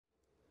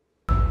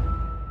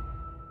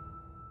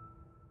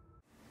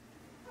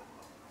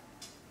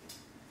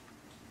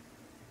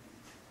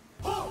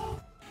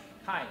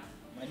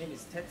name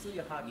is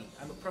Tetsuya Hagi.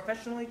 I'm a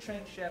professionally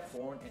trained chef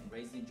born and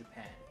raised in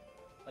Japan.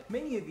 Like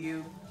many of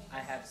you, I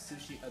have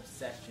sushi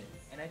obsession,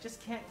 and I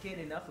just can't get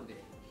enough of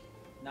it.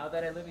 Now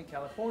that I live in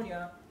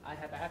California, I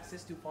have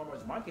access to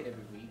farmers market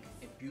every week,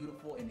 and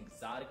beautiful and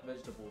exotic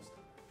vegetables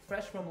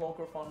fresh from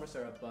local farmers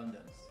are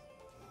abundant.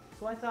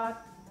 So I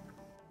thought,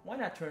 why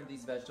not turn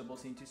these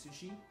vegetables into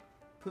sushi?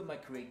 Put my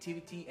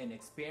creativity and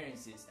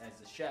experiences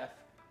as a chef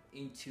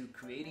into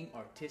creating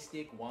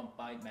artistic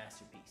one-bite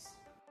masterpiece.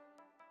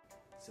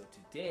 So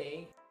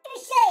today,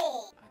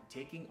 Sushi! I'm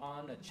taking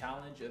on a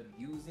challenge of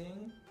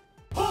using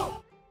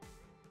bell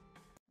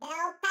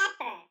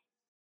pepper.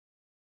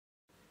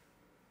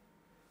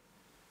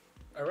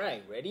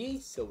 Alright, ready?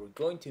 So we're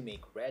going to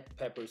make red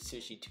pepper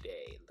sushi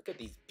today. Look at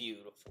these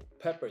beautiful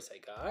peppers I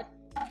got.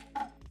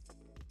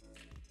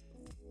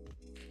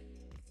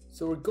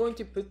 So we're going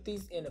to put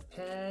these in a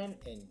pan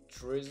and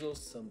drizzle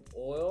some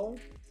oil.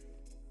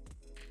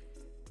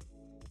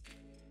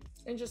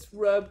 And just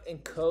rub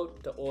and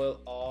coat the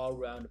oil all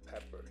around the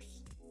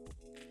peppers.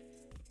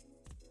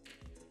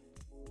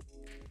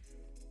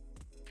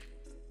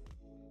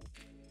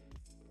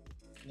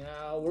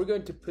 Now we're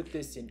going to put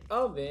this in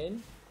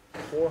oven,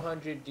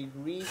 400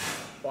 degrees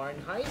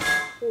Fahrenheit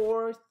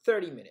for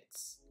 30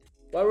 minutes.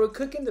 While we're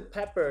cooking the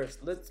peppers,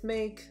 let's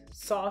make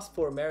sauce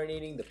for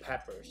marinating the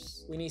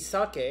peppers. We need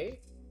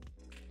sake,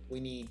 we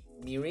need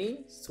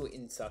mirin,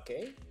 sweetened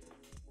sake,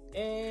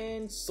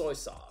 and soy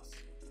sauce.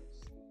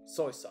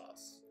 Soy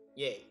sauce.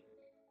 Yay.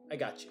 I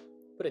got you.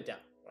 Put it down.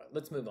 All right,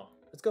 let's move on.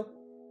 Let's go.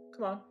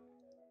 Come on.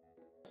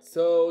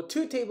 So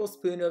 2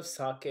 tablespoons of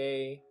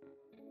sake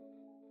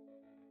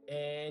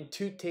and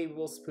 2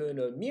 tablespoons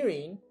of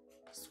mirin,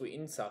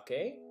 sweetened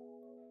sake.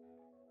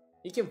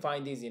 You can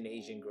find these in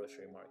Asian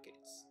grocery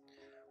markets.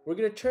 We're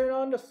going to turn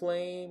on the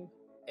flame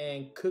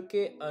and cook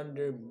it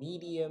under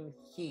medium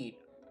heat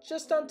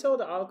just until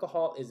the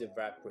alcohol is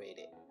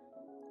evaporated.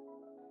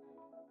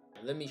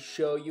 Let me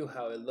show you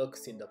how it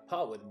looks in the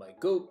pot with my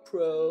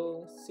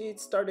GoPro. See, it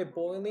started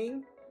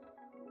boiling.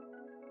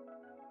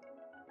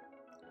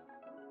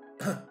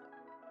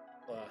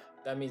 Well,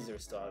 that means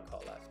there's still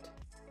alcohol left.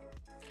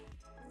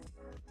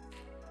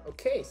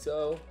 Okay,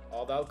 so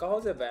all the alcohol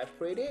is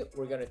evaporated.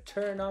 We're gonna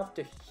turn off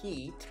the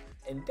heat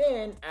and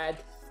then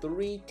add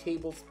 3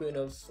 tablespoons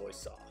of soy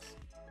sauce.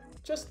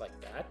 Just like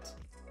that.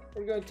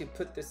 We're going to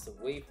put this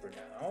away for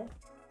now.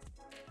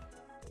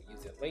 We'll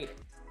use it later.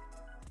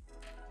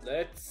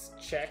 Let's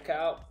check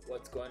out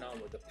what's going on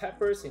with the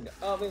peppers in the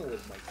oven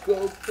with my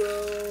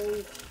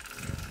GoPro.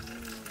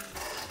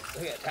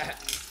 Look at that.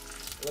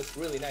 It looks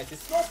really nice. It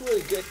smells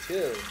really good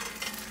too.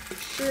 Make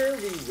sure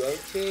we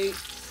rotate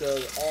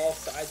so all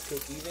sides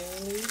cook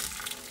evenly.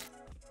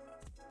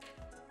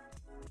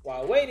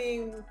 While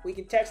waiting, we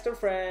can text our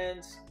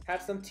friends,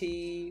 have some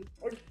tea,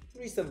 or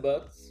read some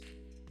books.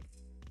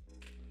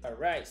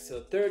 Alright,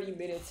 so 30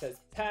 minutes has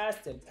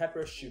passed and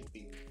peppers should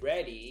be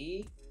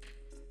ready.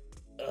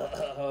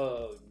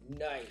 Oh,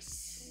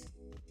 nice.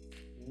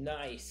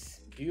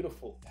 Nice,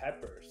 beautiful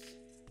peppers.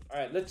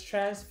 Alright, let's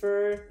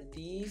transfer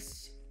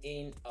these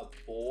in a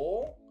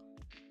bowl.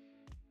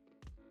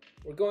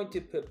 We're going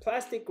to put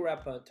plastic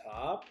wrap on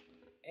top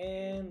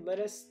and let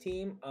us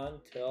steam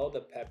until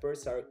the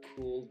peppers are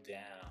cooled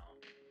down.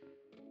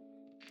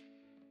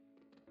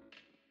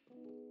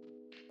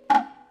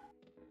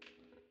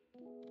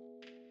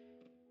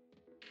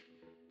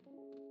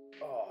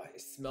 Oh, it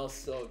smells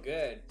so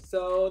good.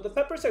 So the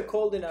peppers are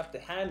cold enough to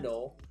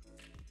handle.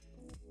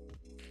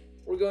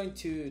 We're going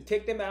to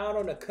take them out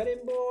on a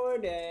cutting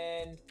board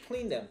and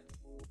clean them.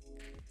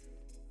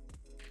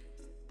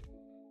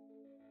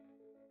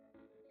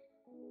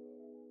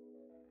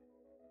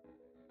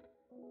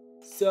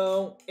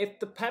 So if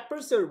the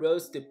peppers are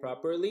roasted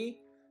properly,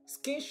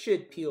 skin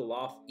should peel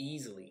off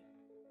easily.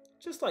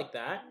 Just like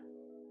that.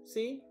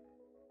 See?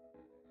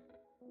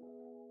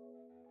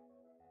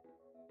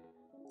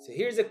 So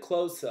here's a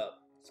close-up.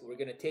 So we're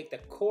gonna take the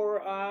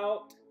core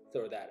out,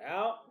 throw that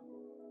out.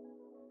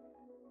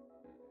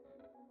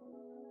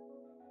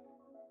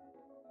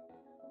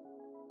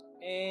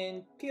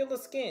 And peel the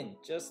skin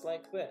just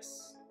like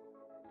this.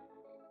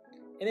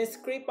 And then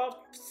scrape off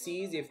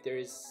seeds if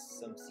there's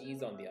some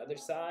seeds on the other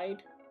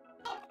side.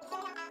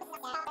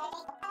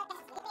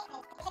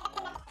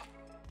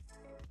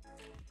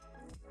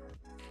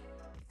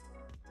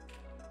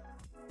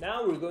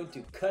 Now we're going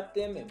to cut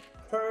them in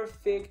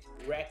perfect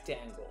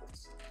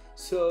rectangles.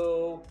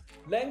 So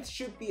length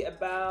should be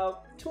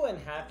about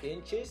 2.5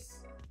 inches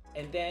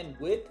and then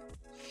width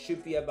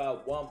should be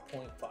about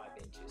 1.5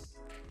 inches.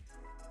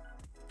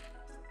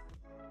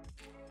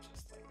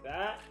 Just like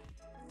that.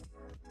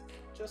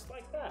 Just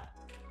like that.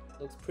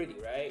 Looks pretty,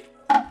 right?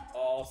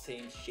 All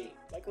same shape,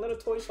 like little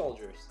toy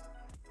soldiers.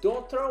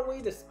 Don't throw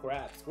away the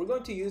scraps. We're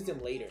going to use them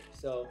later,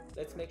 so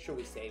let's make sure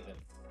we save them.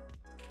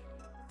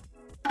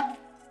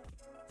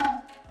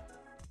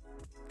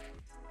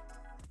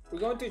 We're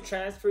going to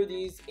transfer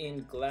these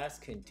in glass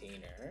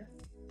container.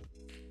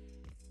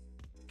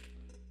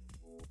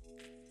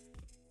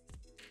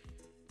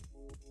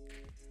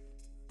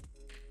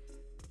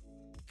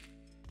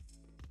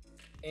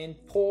 and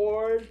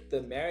pour the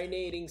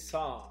marinating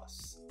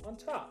sauce on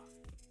top.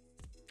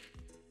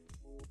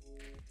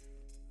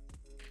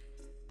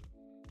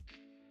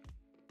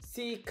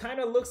 See, kind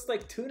of looks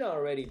like tuna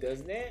already,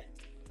 doesn't it?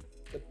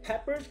 The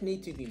peppers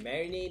need to be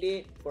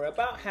marinated for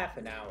about half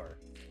an hour.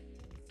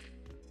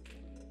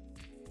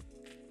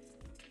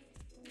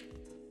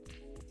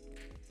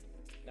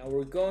 Now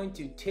we're going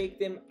to take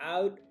them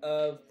out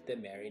of the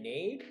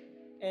marinade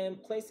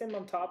and place them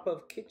on top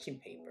of kitchen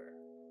paper.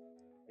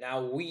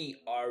 Now we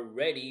are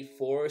ready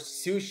for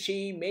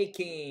sushi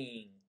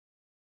making.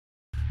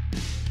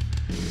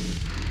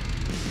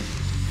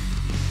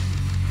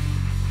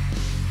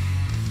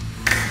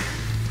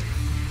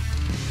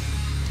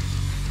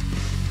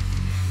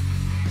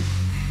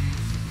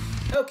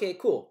 Okay,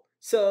 cool.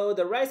 So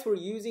the rice we're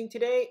using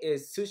today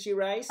is sushi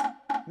rice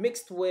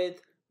mixed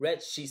with red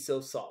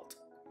shiso salt.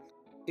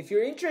 If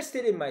you're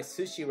interested in my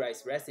sushi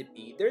rice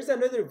recipe, there's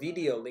another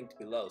video linked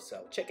below,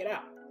 so check it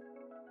out.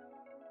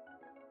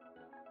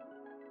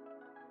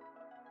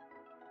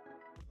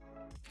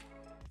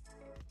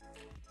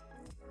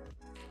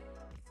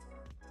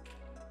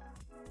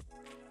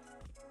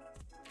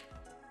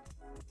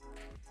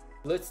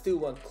 Let's do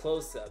one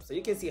close-up so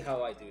you can see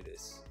how I do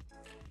this.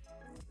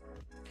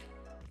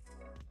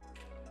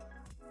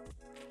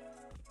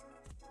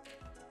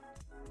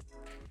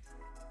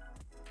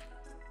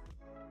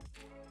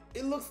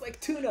 It looks like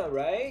tuna,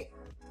 right?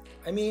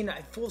 I mean,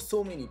 I fool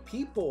so many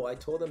people. I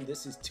told them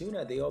this is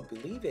tuna, they all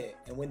believe it.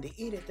 And when they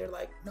eat it, they're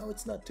like, no,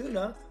 it's not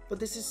tuna, but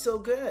this is so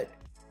good.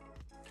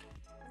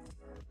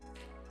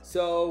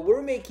 So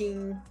we're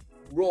making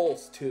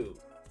rolls too.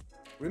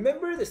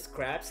 Remember the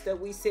scraps that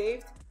we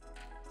saved?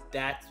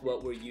 That's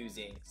what we're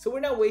using. So we're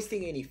not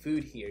wasting any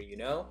food here, you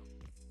know?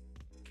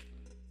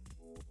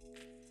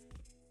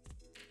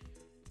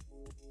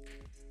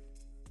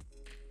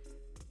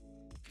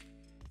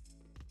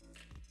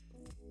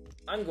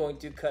 I'm going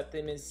to cut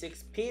them in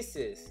 6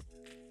 pieces,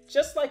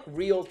 just like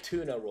real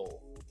tuna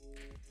roll.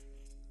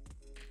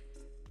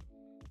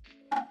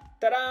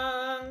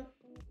 Ta-da!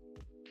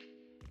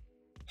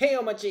 Hey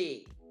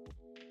Omachi!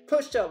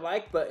 Push that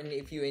like button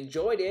if you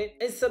enjoyed it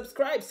and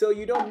subscribe so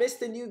you don't miss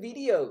the new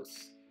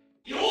videos.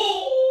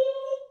 Yo!